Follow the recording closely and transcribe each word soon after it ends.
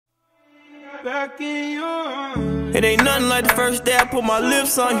It ain't nothing like the first day I put my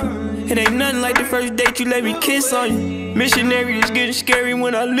lips on you. It ain't nothing like the first date you let me kiss on you. Missionary is getting scary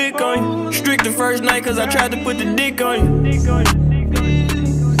when I lick on you. Strict the first night cause I tried to put the dick on you.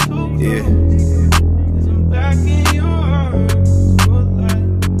 Yeah.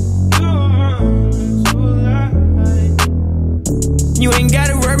 You ain't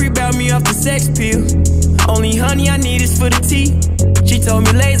gotta worry about me off the sex pill. Only honey I need is for the tea. She told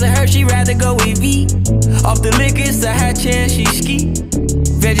me laser her, she rather go with V. Off the liquor, it's a high chance she ski.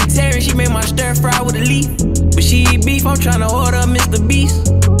 Vegetarian, she made my stir fry with a leaf. But she eat beef, I'm tryna order MrBeast.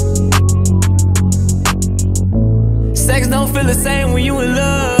 Sex don't feel the same when you in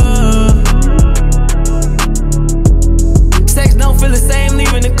love. Sex don't feel the same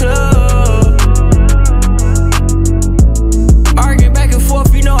leaving the club. Arguing back and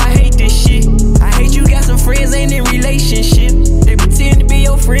forth, you know I hate this shit. I hate you got some friends, ain't in relationship. They pretend to be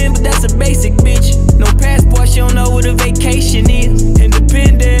your friend, but that's a basic bitch. No passport, she don't know what a vacation is.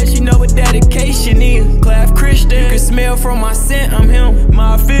 Independent, she know what dedication is. Class Christian, you can smell from my scent, I'm him.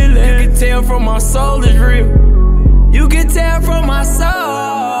 My feeling, you can tell from my soul is real. You can tell from my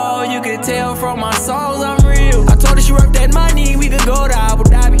soul, you can tell from my soul I'm real. I told her she worked that money, we could go to Abu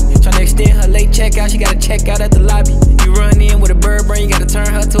Dhabi. Tryna extend her late checkout, she gotta check out at the lobby. You run in with a bird brain, you gotta turn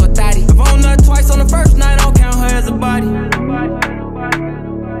her to a thotty. If I don't nut twice on the first night, I don't count her as a body.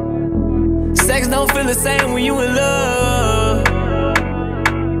 Sex don't feel the same when you in love.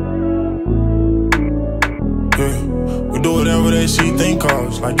 Yeah, we do whatever that she think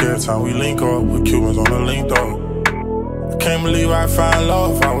of. Like every time we link up, with Cubans on the link though. Can't believe I found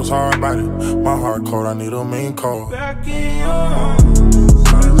love, I was hard about it. My heart cold, I need a mean cold. Back in your arms,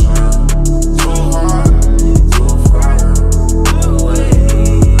 sunshine, too hard, too far away.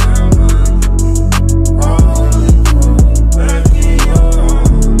 Back in your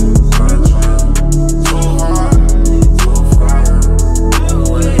arms, sunshine, too hard, too far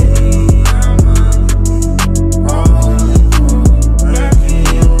away. Back in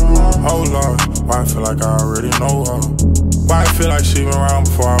your arms. Oh Lord, why I feel like I already know her. Why I feel like she been around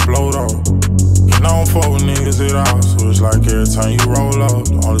before I blowed up. You know I don't fuck with niggas at all, so it's like every time you roll up,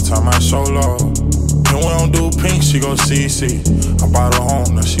 the only time I show love. And we don't do pink, she go CC. I bought her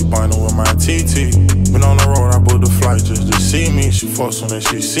home, now she binding with my TT. Been on the road, I booked the flight just to see me. She fucks when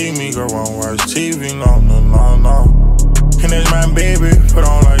she see me, girl, I don't watch TV, no. And that's my baby, put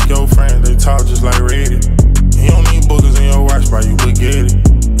on like your friend, they talk just like Reddit. And you don't need boogers in your watch, but you would get it.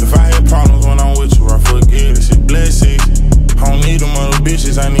 If I had problems when I'm with you, I forget it, shit blessings. I don't need them other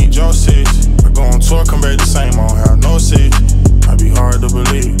bitches, I need your sis. I go on tour, come back the same, I don't have no sis. I be hard to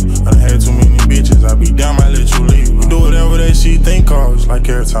believe, I done had too many bitches, I be down, I let you leave. We do whatever that she think of, it's like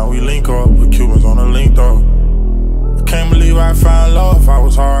every time we link up, with Cubans on the link though. I can't believe I found love, I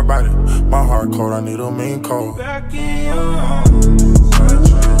was hard about it. My heart cold, I need a mean cold. Back in your arms.